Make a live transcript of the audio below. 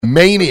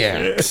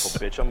maniacs.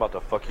 Bitch, I'm about to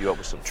fuck you up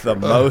with some The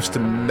most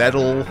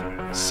metal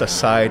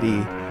society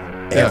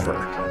ever.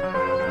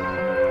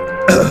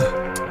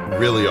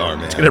 Really are,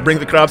 man. It's going to bring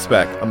the crops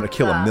back. I'm going to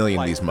kill 1 million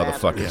of these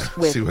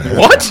motherfuckers. See what?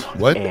 What?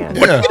 What? And-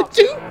 What are you going to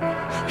do?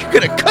 You're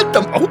going to cut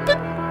them open?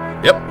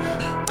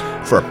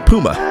 Yep. For a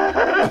puma.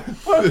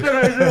 What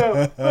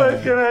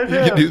can I do?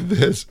 You can do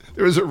this.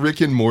 There was a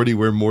Rick and Morty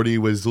where Morty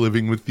was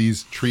living with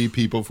these tree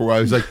people for a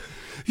while. He's like,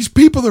 these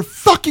people are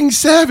fucking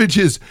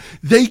savages.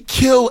 They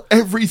kill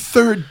every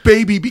third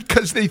baby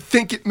because they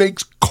think it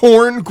makes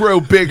corn grow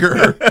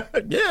bigger.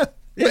 Yeah.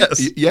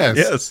 Yes.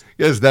 Yes.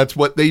 Yes, that's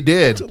what they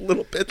did. A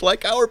little bit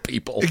like our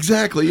people.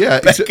 Exactly, yeah.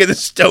 Back in the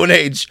Stone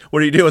Age.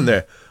 What are you doing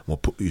there? I'm going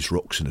to put these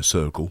rocks in a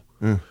circle,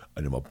 and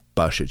then I'll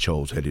bash a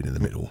child's head in the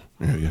middle.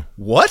 Yeah.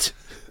 What?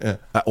 Yeah.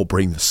 That'll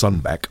bring the sun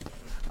back.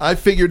 I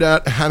figured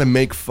out how to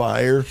make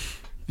fire.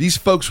 These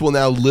folks will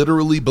now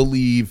literally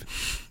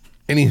believe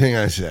anything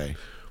I say.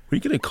 What are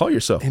you going to call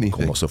yourself? Anything.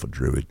 Call myself a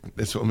druid.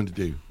 That's what I'm going to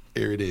do.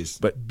 Here it is.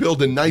 But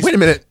build a nice... Wait a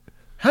minute.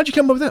 How'd you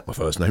come up with that? My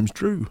first name's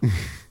Drew.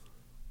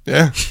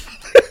 Yeah.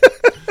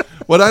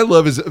 What I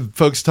love is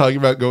folks talking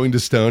about going to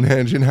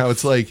Stonehenge and how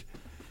it's like,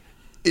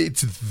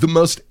 it's the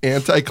most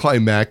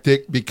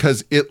anticlimactic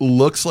because it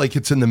looks like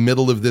it's in the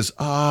middle of this,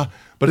 but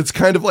it's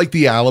kind of like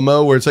the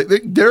Alamo where it's like,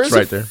 there is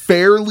right a there.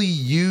 fairly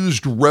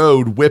used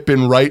road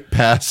whipping right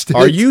past it.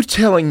 Are you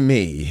telling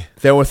me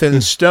that within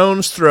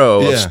stone's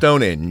throw Yeah. of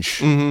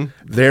Stonehenge,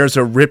 there's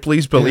a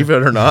Ripley's, believe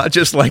it or not,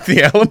 just like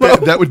the Alamo?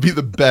 That would be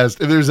the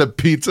best. If there's a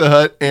Pizza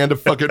Hut and a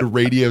fucking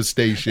radio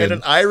station. And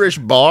an Irish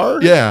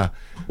bar? Yeah.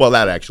 Well,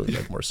 that actually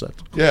makes more sense.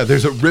 Yeah,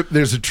 there's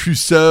a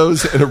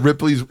Trousseau's and a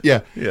Ripley's.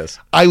 Yeah. Yes.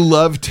 I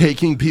love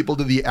taking people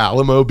to the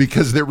Alamo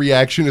because their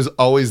reaction is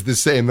always the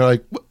same. They're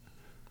like,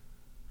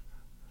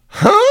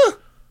 huh?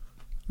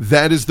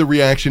 That is the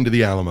reaction to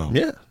the Alamo.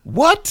 Yeah.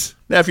 What?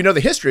 Now, if you know the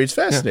history, it's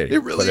fascinating. Yeah,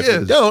 it really but if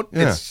is. you don't,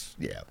 Yeah. it's,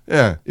 yeah.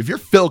 Yeah. If you're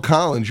Phil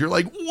Collins, you're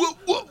like, what?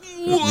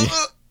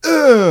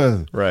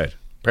 Right.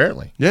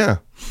 Apparently. Yeah.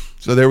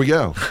 So there we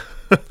go.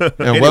 And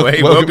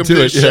Anyway, welcome to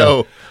the show.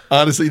 Yeah.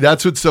 Honestly,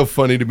 that's what's so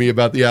funny to me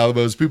about the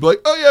Alamos. People are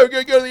like, oh, yeah, we're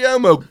going to go to the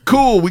Alamo.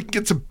 Cool. We can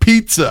get some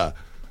pizza.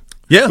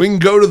 Yeah. We can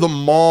go to the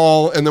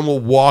mall and then we'll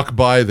walk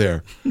by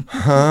there.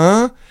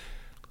 Huh?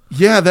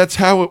 Yeah, that's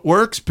how it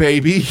works,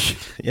 baby.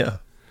 Yeah.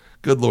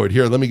 Good Lord.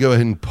 Here, let me go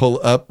ahead and pull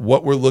up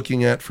what we're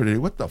looking at for today.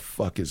 What the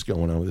fuck is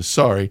going on with this?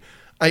 Sorry.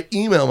 I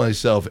email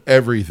myself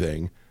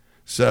everything.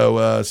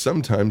 So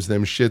sometimes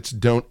them shits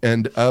don't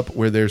end up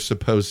where they're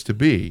supposed to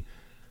be.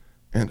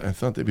 And I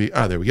thought they'd be...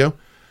 there we go.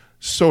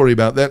 Sorry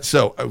about that.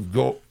 So I've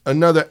got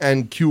another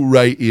NQ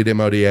right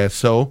here,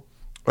 so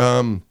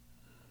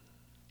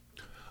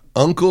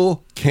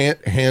Uncle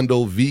can't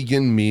handle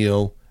vegan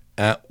meal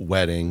at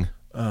wedding.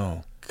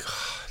 Oh,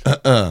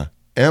 God.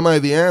 Am I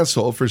the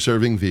asshole for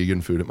serving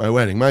vegan food at my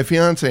wedding? My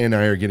fiance and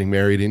I are getting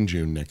married in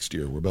June next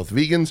year. We're both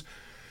vegans.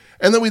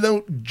 And then we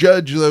don't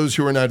judge those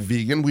who are not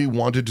vegan. We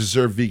wanted to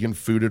serve vegan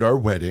food at our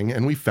wedding,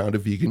 and we found a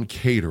vegan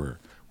caterer.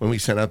 When we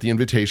sent out the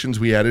invitations,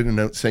 we added a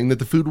note saying that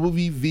the food will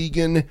be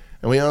vegan,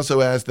 and we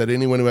also asked that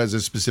anyone who has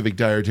a specific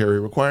dietary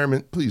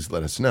requirement, please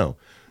let us know.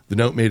 The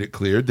note made it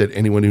clear that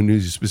anyone who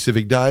needs a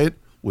specific diet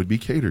would be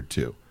catered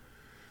to.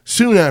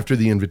 Soon after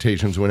the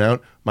invitations went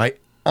out, my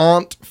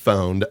aunt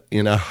phoned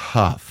in a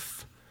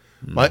huff.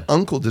 My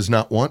uncle does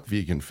not want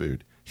vegan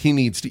food. He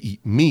needs to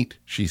eat meat,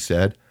 she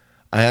said.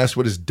 I asked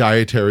what his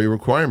dietary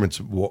requirements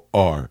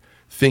are,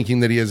 thinking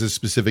that he has a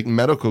specific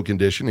medical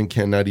condition and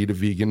cannot eat a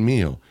vegan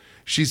meal.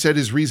 She said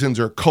his reasons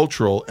are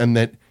cultural and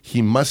that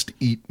he must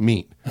eat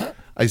meat.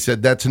 I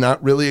said that's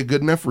not really a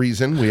good enough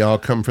reason. We all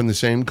come from the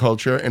same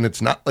culture, and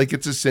it's not like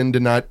it's a sin to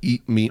not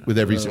eat meat with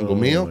every single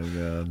meal.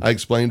 I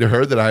explained to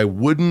her that I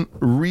wouldn't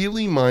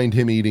really mind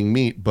him eating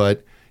meat,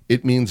 but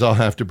it means I'll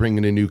have to bring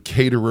in a new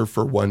caterer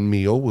for one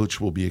meal, which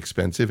will be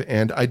expensive,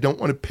 and I don't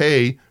want to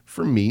pay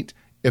for meat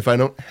if I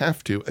don't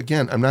have to.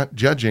 Again, I'm not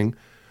judging,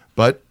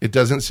 but it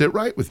doesn't sit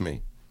right with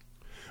me.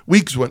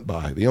 Weeks went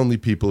by. The only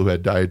people who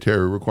had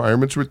dietary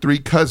requirements were 3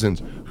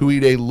 cousins who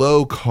eat a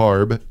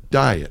low-carb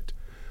diet.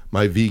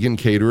 My vegan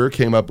caterer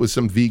came up with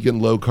some vegan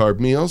low-carb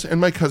meals,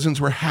 and my cousins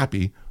were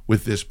happy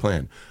with this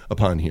plan.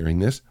 Upon hearing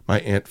this,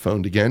 my aunt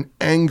phoned again,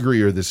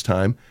 angrier this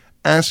time,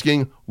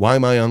 asking why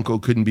my uncle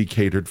couldn't be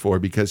catered for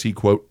because he,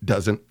 quote,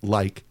 doesn't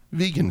like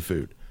vegan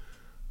food.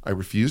 I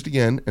refused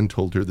again and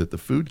told her that the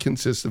food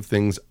consists of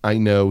things I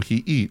know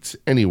he eats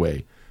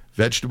anyway.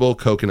 Vegetable,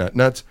 coconut,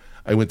 nuts.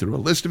 I went through a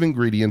list of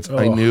ingredients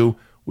I knew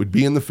would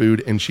be in the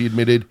food, and she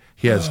admitted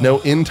he has no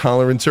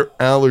intolerance or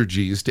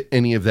allergies to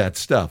any of that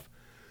stuff.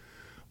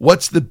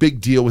 What's the big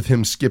deal with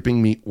him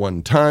skipping meat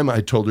one time?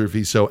 I told her if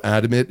he's so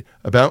adamant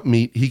about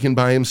meat, he can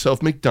buy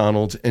himself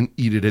McDonald's and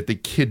eat it at the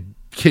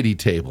kiddie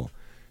table.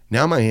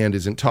 Now my aunt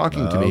isn't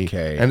talking to me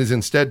and is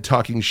instead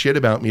talking shit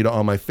about me to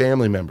all my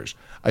family members.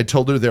 I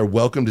told her they're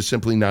welcome to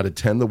simply not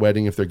attend the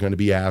wedding if they're going to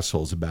be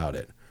assholes about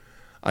it.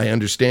 I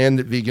understand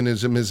that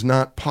veganism is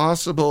not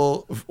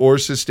possible or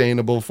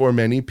sustainable for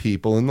many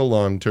people in the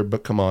long term,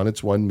 but come on,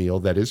 it's one meal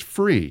that is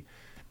free.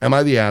 Am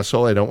I the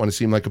asshole? I don't want to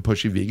seem like a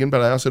pushy vegan,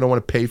 but I also don't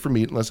want to pay for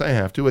meat unless I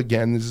have to.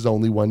 Again, this is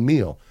only one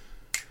meal.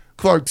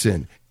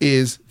 Clarkson,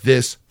 is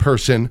this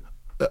person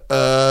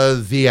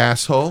the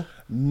asshole?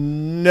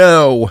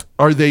 No.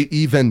 Are they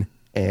even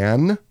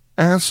an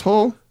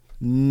asshole?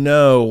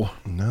 No.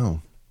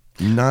 No,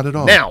 not at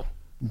all. Now,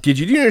 did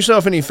you do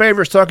yourself any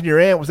favors talking to your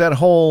aunt with that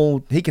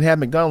whole he can have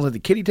McDonald's at the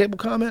kiddie table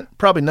comment?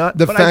 Probably not.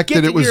 The but fact I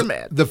get that it was you're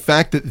mad. the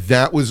fact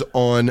that was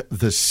on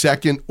the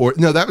second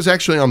that was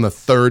actually on the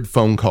third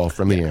phone call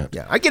from the aunt.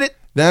 Yeah, I get it.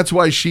 That's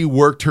why she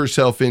worked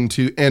herself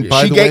into. And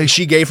by the way,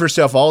 she gave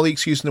herself all the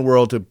excuse in the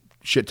world to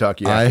shit talk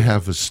you. I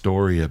have a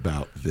story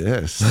about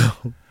this.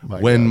 My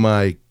when God.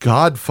 my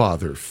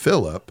godfather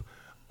Philip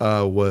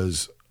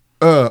was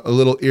a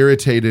little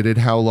irritated at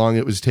how long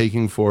it was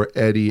taking for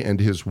Eddie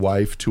and his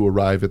wife to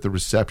arrive at the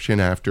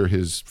reception after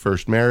his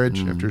first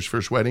marriage, after his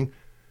first wedding,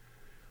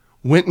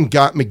 went and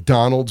got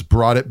McDonald's,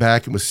 brought it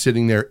back, and was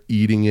sitting there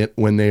eating it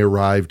when they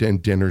arrived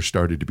and dinner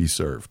started to be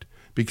served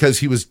because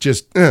he was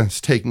just it's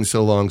taking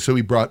so long. So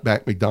he brought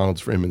back McDonald's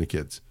for him and the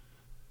kids.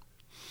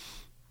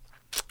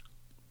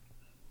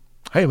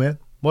 Hey, man,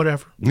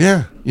 whatever.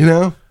 Yeah,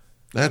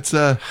 that's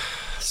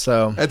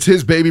So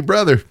his baby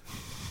brother.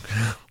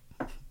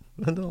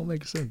 that don't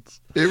make sense.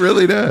 It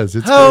really does.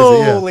 It's crazy.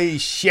 Yeah. Holy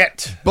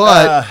shit!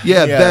 But you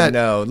have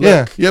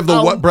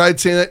the Look, bride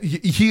saying that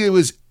he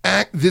was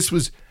this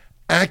was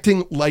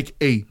acting like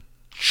a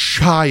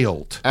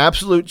child.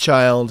 absolute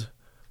child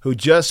who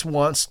just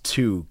wants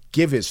to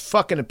give his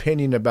fucking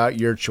opinion about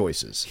your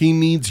choices. He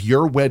needs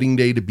your wedding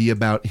day to be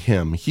about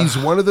him. He's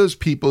one of those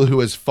people who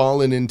has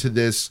fallen into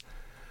this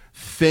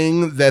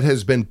thing that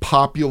has been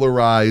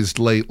popularized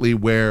lately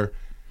where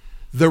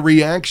the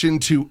reaction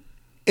to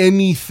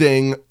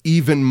anything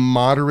even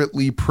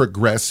moderately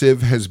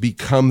progressive has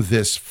become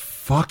this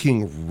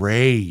fucking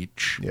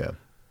rage. Yeah,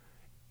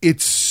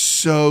 It's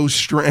so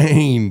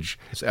strange.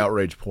 it's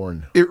outrage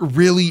porn. It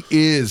really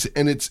is,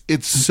 and it's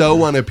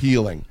so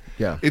unappealing.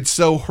 Yeah. It's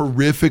so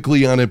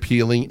horrifically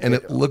unappealing, and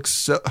it looks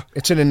so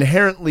It's an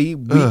inherently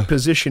weak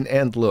position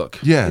and look.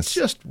 Yes. It's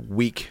just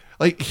weak.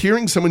 like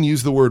hearing someone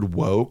use the word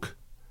woke.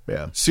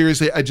 Yeah.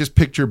 Seriously, I just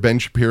picture Ben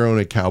Shapiro in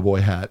a cowboy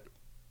hat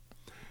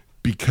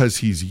because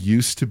he's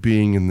used to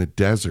being in the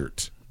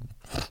desert.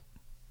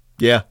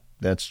 Yeah,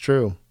 that's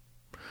true.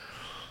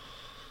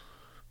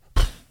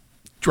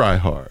 Try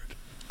hard.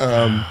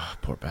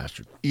 Poor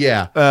bastard.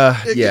 Yeah.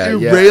 yeah.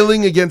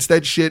 Railing against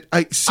that shit.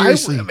 I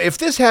seriously. If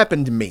this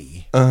happened to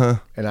me and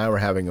I were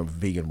having a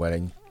vegan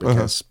wedding,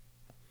 because,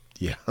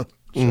 yeah,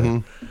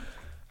 sure.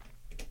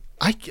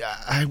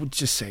 I would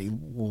just say,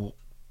 well,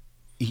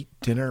 eat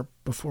dinner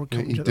before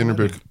coming to eat the dinner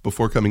wedding.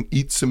 before coming.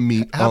 Eat some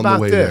meat How on the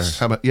about way this?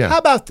 there. How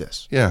about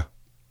this? Yeah.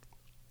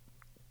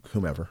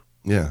 Whomever.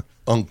 Yeah.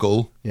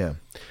 Uncle. Yeah.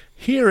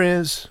 Here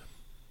is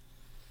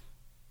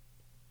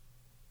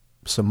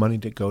some money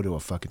to go to a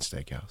fucking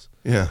steakhouse.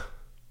 Yeah.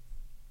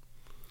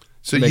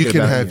 So Make you it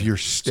can about have you. your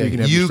So you steak. can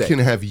have your steak. can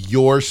have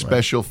your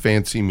special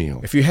fancy meal.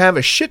 If you have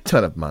a shit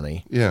ton of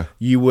money, Yeah.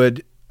 you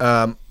would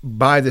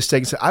buy the steak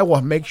and say, I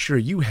will make sure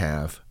you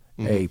have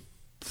a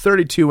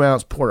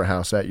 32-ounce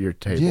porterhouse at your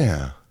table.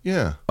 Yeah.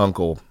 Yeah.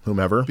 Uncle,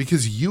 whomever.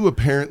 Because you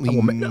apparently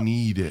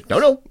need it.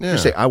 No. Yeah. You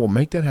say, I will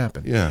make that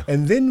happen. Yeah.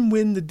 And then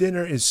when the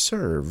dinner is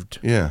served,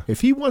 Yeah.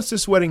 if he wants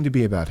this wedding to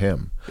be about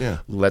him, Yeah.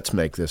 let's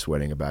make this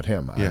wedding about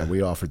him. Yeah. We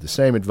offered the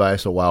same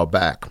advice a while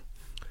back.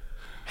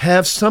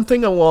 Have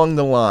something along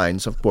the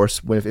lines, of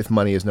course, if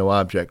money is no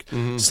object,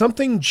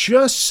 something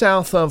just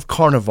south of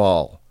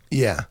Carnival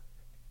Yeah.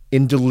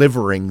 in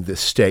delivering the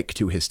steak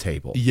to his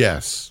table.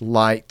 Yes.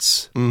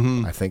 Lights.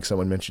 I think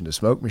someone mentioned a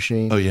smoke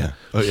machine. Oh, yeah.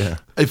 Oh, yeah.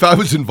 If I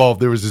was involved,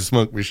 there was a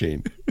smoke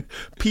machine.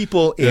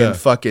 People Yeah. in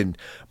fucking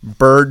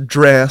bird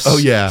dress. Oh,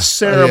 yeah.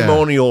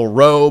 Ceremonial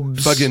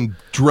robes. Fucking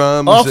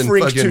drums offerings and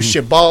fucking... to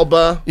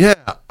Xibalba. Yeah.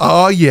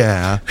 Oh,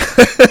 yeah.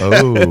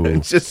 Oh.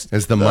 Just-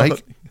 As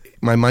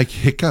my mic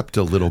hiccuped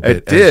a little bit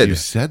It did. as you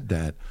said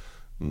that.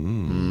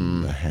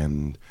 The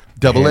hand.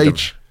 Double Hand of-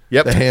 H.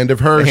 Yep. The hand of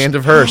Hearst. The hand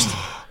of Hearst.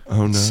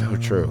 Oh, no. So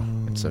true.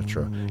 It's so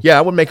true. Yeah,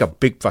 I would make a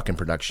big fucking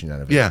production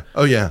out of it. Yeah.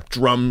 Oh, yeah.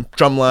 Drum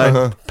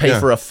line. Pay Yeah.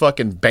 for a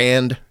fucking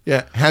band.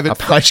 Yeah. Have A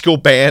it. high school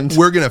band.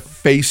 We're going to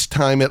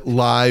FaceTime it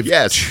live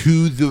Yes.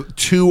 to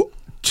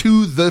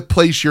the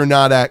place you're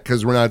not at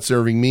because we're not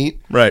serving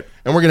meat. Right.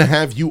 And we're going to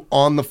have you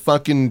on the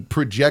fucking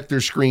projector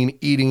screen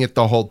eating it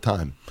the whole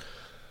time.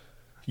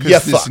 Yeah,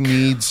 Because this fuck.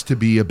 needs to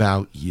be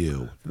about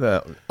you.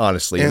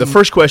 Honestly, And- the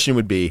first question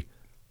would be,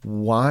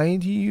 why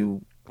do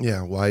you?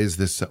 Yeah. Why is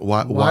this?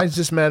 Why does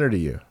this matter to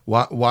you?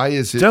 Why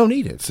is it? Don't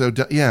eat it. So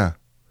yeah.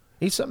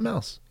 Eat something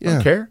else. Yeah.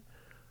 Don't care.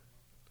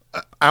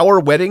 Our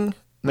wedding,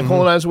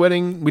 Nicole and I's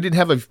wedding, we didn't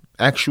have an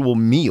actual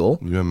meal.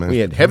 Yeah, mashed We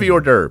had heavy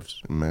hors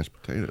d'oeuvres. Mashed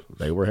potatoes.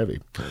 They were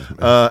heavy.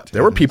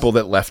 There were people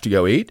that left to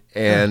go eat,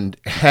 and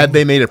had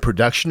they made a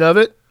production of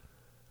it,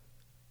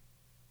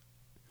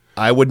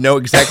 I would know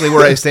exactly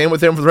where I stand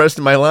with them for the rest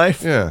of my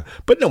life. Yeah.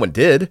 But no one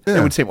did. They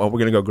Yeah. would say, well, we're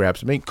going to go grab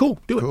some meat. Cool,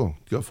 do it. Cool.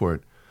 Go for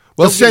it.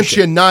 Well, Don't give a since shit.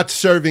 you're not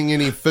serving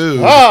any food,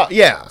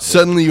 Yeah.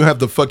 suddenly you have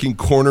the fucking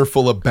corner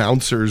full of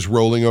bouncers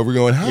rolling over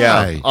going, hi.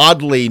 Yeah.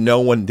 Oddly, no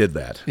one did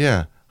that.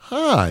 Yeah.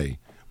 Hi.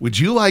 Would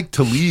you like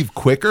to leave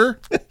quicker?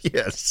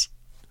 Yes.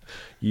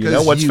 You 'Cause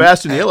know what's you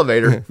fast in the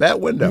elevator? That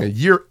window. Yeah,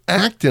 you're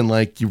acting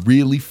like you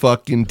really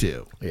fucking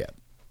do. Yeah.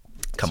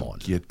 Come on.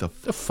 Get the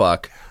The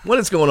fuck? What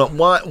is going on?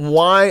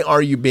 Why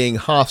are you being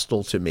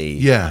hostile to me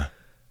Yeah.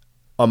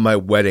 on my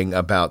wedding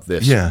about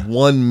this Yeah.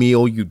 one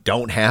meal you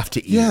don't have to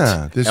eat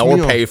Yeah, this or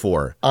meal- pay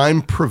for?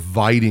 I'm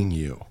providing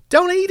you.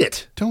 Don't eat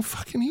it. Don't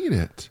fucking eat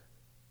it.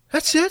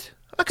 That's it.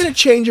 I'm not going to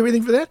change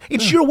everything for that.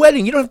 It's your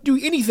wedding. You don't have to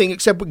do anything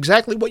except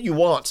exactly what you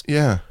want.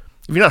 Yeah.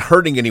 If you're not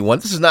hurting anyone,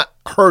 this is not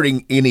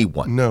hurting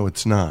anyone. No,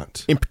 it's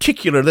not. In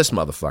particular, this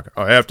motherfucker.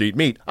 I have to eat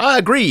meat. I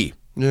agree.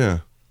 Yeah.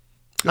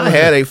 I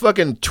had a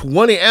fucking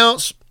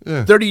 20-ounce,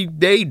 Yeah.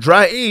 30-day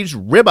dry-aged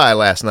ribeye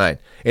last night,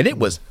 and it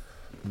was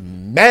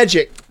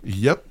magic.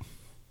 Yep.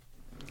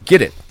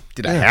 Get it?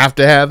 Did I have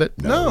to have it?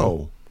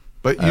 No.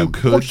 But you I'm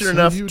could. fortunate so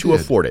enough you to did.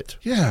 afford it.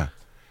 Yeah.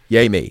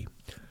 Yay me.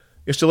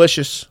 It's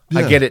delicious.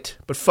 I Yeah. get it.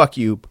 But fuck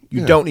you.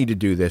 You Yeah. don't need to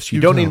do this. You,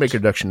 You don't need to don't. make a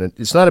reduction.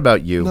 It's not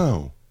about you.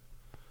 No.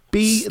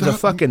 Be the Stop.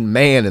 fucking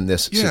man in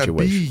this Yeah.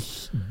 situation.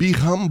 Be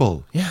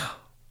humble. Yeah.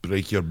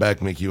 Break your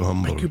back, make you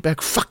humble. You're back.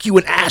 Fuck you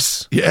an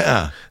ass.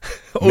 Yeah.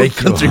 Old Make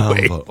you country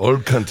way. humble.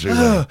 Old country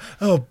way.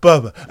 Oh,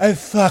 Bubba, I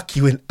fuck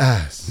you an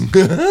ass.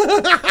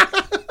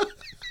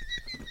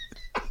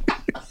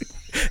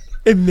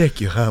 And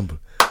make you humble.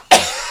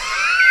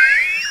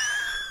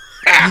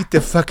 Eat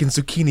the fucking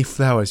zucchini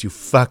flowers, you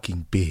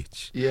fucking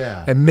bitch.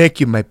 Yeah. And make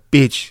you my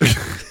bitch.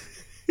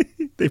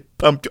 They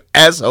pumped your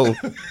asshole.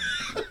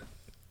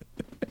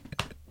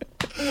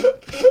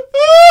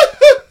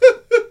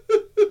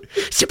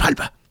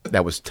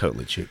 That was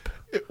totally cheap.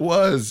 It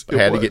was. I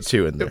had to get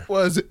two in there. It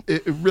was.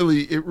 It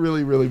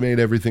really made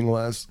everything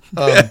less.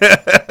 But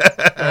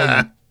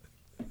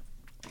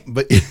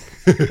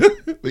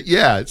but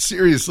yeah,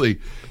 seriously,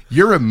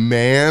 you're a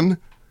man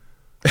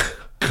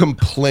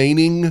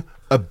complaining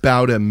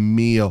about a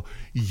meal.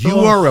 You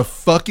are a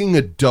fucking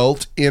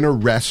adult in a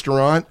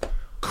restaurant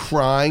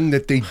crying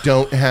that they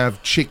don't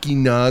have chicky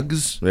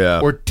nugs Yeah.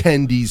 or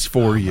tendies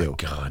for you.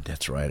 God,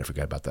 that's right. I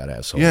forgot about that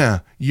asshole. Yeah,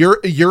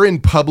 you're in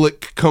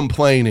public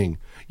complaining.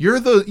 You're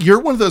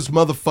one of those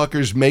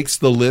motherfuckers makes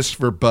the list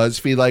for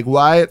BuzzFeed like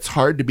why it's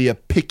hard to be a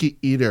picky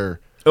eater.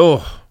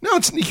 Oh, No,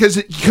 it's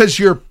because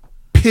you're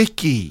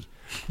picky.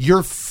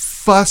 You're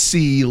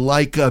fussy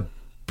like a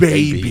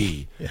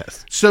baby.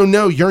 yes. So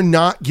no, you're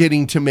not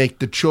getting to make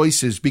the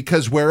choices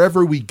because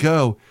wherever we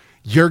go,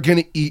 you're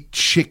going to eat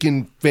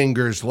chicken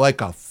fingers like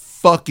a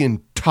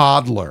fucking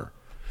toddler.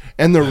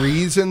 And the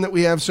reason that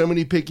we have so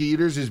many picky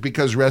eaters is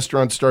because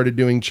restaurants started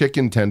doing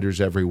chicken tenders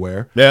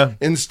everywhere. Yeah.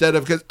 Instead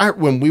of, because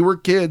when we were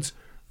kids,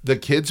 the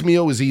kids'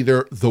 meal was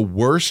either the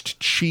worst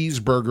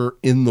cheeseburger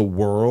in the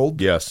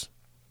world Yes.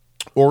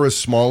 or a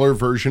smaller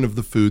version of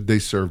the food they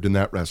served in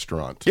that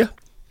restaurant. Yeah.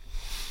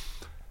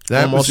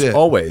 That Almost was it.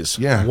 always.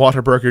 Yeah.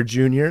 Whataburger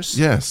Juniors.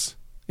 Yes.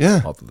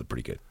 Yeah. Although they're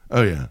pretty good.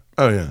 Oh, yeah.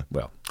 Oh, yeah.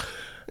 Well,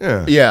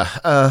 Yeah.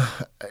 yeah.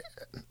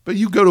 But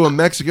you go to a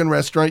Mexican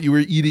restaurant, you were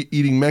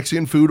eating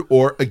Mexican food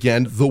or,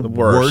 again, the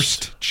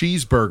worst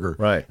cheeseburger.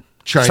 Right.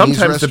 Chinese Sometimes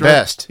the restaurant.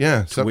 best.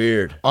 Yeah. It's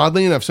weird.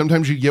 Oddly enough,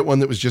 sometimes you get one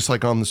that was just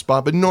like on the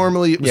spot, but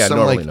normally it was Yeah, some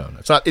normally like, no.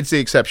 It's not. It's the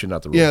exception,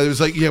 not the rule. yeah, it was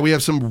like, yeah, we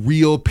have some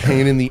real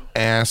pain in the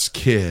ass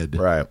kid.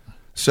 Right.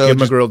 So Give 'em a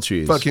just grilled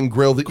cheese. Fucking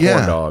grilled Corn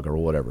yeah. dog or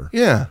whatever.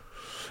 Yeah.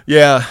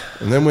 Yeah.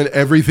 And then when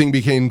everything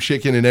became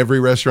chicken and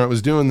every restaurant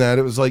was doing that,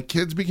 it was like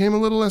kids became a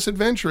little less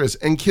adventurous.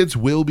 And kids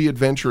will be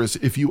adventurous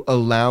if you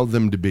allow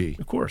them to be.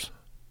 Of course.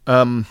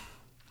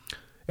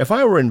 If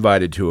I were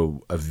invited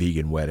to a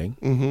vegan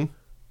wedding,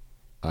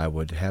 I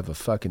would have a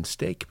fucking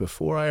steak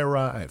before I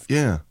arrived.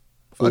 Yeah.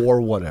 Or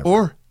whatever.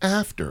 Or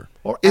after.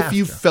 Or if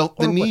you after. felt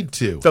the Or need what-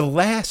 to. The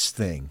last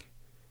thing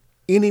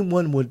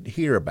anyone would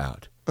hear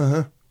about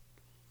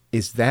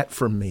is that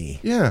for me.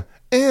 Yeah.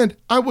 And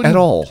I wouldn't At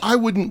all. I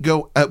wouldn't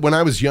go when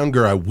I was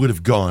younger, I would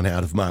have gone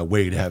out of my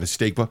way to have a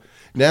steak. But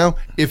now,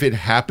 if it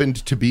happened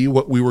to be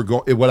what we were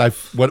going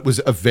what was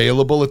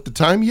available at the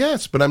time,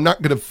 yes, but I'm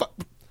not going to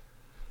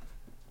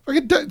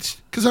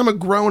because I'm a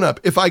grown up.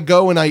 If I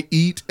go and I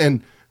eat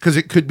and because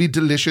it could be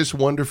delicious,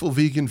 wonderful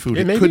vegan food.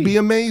 It It may could be. be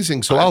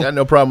amazing. So I got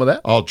no problem with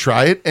that. I'll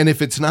try it. And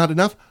if it's not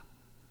enough,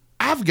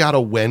 I've got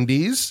a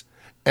Wendy's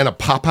and a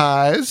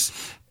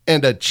Popeyes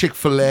and a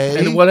Chick-fil-A.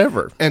 And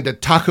whatever. And a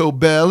Taco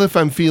Bell if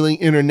I'm feeling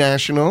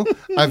international.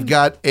 I've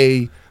got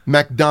a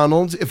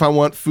McDonald's if I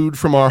want food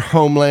from our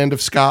homeland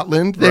of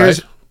Scotland.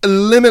 There's Right.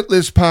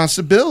 limitless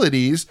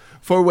possibilities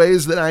for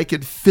ways that I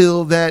could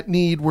fill that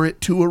need were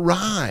it to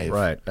arrive.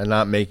 Right. And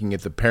not making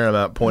it the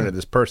paramount point of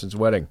this person's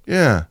wedding.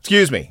 Yeah.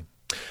 Excuse me.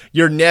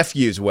 Your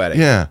nephew's wedding.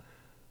 Yeah.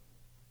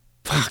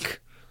 Fuck.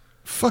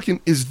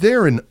 Fucking, is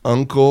there an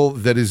uncle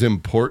that is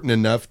important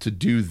enough to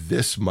do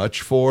this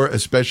much for,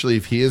 especially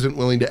if he isn't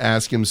willing to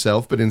ask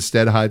himself, but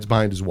instead hides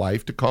behind his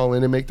wife to call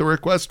in and make the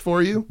request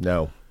for you?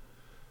 No.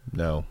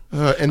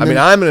 And I mean,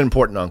 I'm an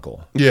important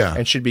uncle. Yeah.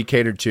 And should be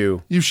catered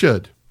to you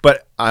should.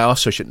 But I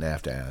also shouldn't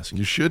have to ask.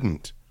 You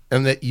shouldn't.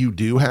 And that you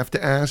do have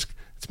to ask,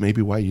 it's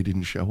maybe why you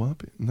didn't show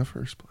up in the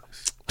first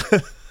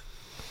place.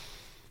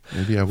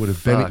 Maybe I would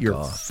have been at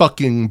your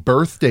fucking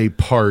birthday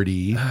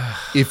party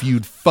if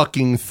you'd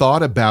fucking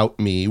thought about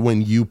me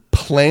when you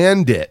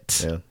planned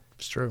it. Yeah,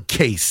 it's true.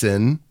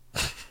 Kaysen.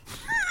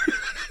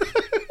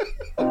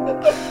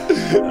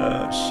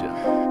 Oh,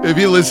 shit. If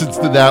he listens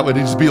to that one,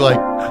 he'd just be like,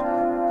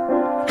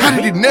 how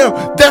did he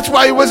know? That's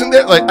why he wasn't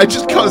there. Like, I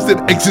just caused an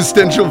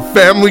existential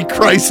family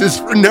crisis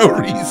for no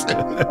reason.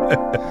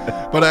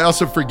 But I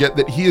also forget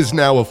that he is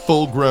now a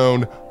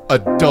full-grown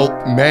adult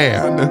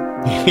man.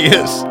 He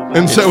is.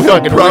 And It's so he'll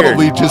fucking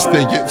probably weird. just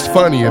think it's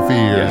funny if he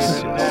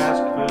hears.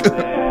 Yes.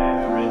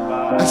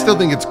 I still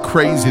think it's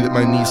crazy that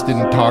my niece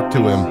didn't talk to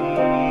him.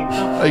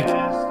 Like,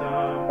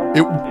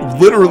 it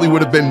literally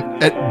would have been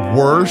at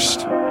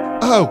worst,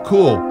 oh,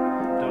 cool.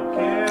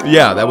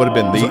 Yeah, that would have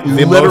been the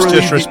Literally most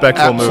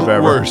disrespectful the move absolute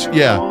ever. Worst.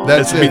 Yeah,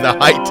 that's This would be it. the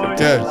height of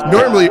Yeah.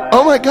 Normally,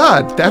 oh my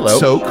God, that's Hello?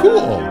 so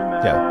cool.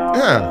 Yeah.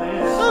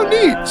 Yeah. Oh,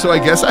 neat. So I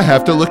guess I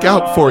have to look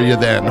out for you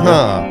then,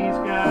 huh?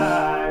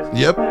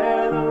 Yep.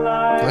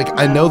 Like,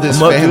 I know this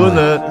I'm not family. doing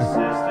that.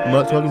 I'm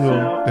not talking to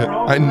him.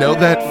 I know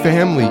that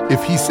family.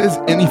 If he says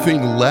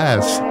anything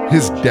less,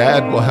 his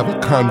dad will have a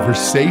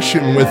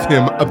conversation with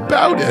him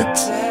about it.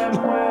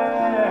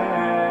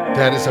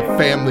 Dad is a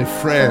family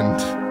friend.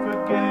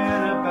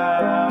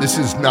 This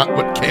is not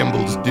what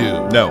Campbell's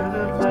do. No.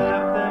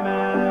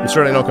 We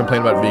certainly don't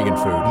complain about vegan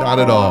food. Not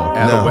at all.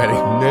 At no. a wedding.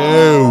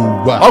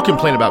 No. I'll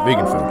complain about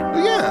vegan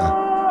food. Yeah.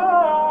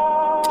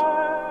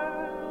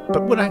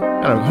 But would I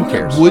don't know. Who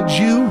cares? Would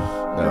you?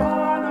 No.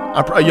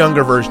 A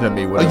younger version of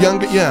me would.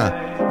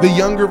 The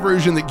younger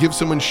version that gives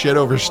someone shit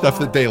over stuff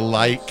that they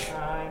like.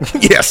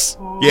 Yes.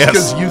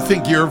 Because you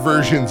think your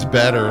version's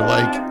better.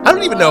 Like, I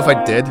don't even know if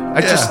I did.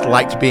 I just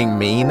liked being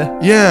mean.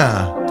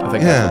 yeah. I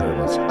think that's what it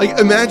was. Like,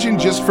 imagine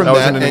just from I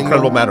was that in an angle.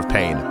 incredible amount of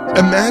pain.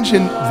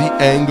 Imagine the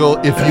angle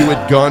if you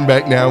had gone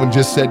back now and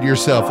just said to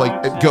yourself,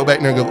 like, go back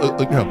now and go,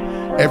 look,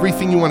 no,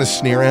 everything you want to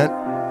sneer at,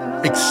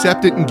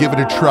 accept it and give it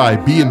a try.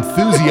 Be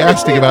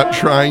enthusiastic about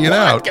trying it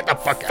out. Get the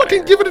fuck out of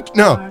Fucking give it a...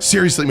 No,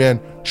 seriously,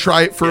 man.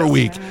 Try it for a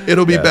week.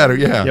 It'll be better,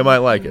 yeah. You might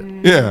like it.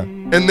 Yeah.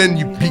 And then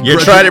you You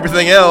tried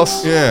everything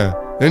else. Yeah.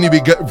 Then you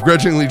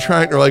begrudgingly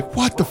try it and you're like,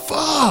 what the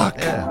fuck?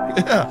 Yeah.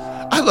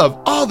 Yeah. I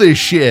love all this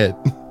shit.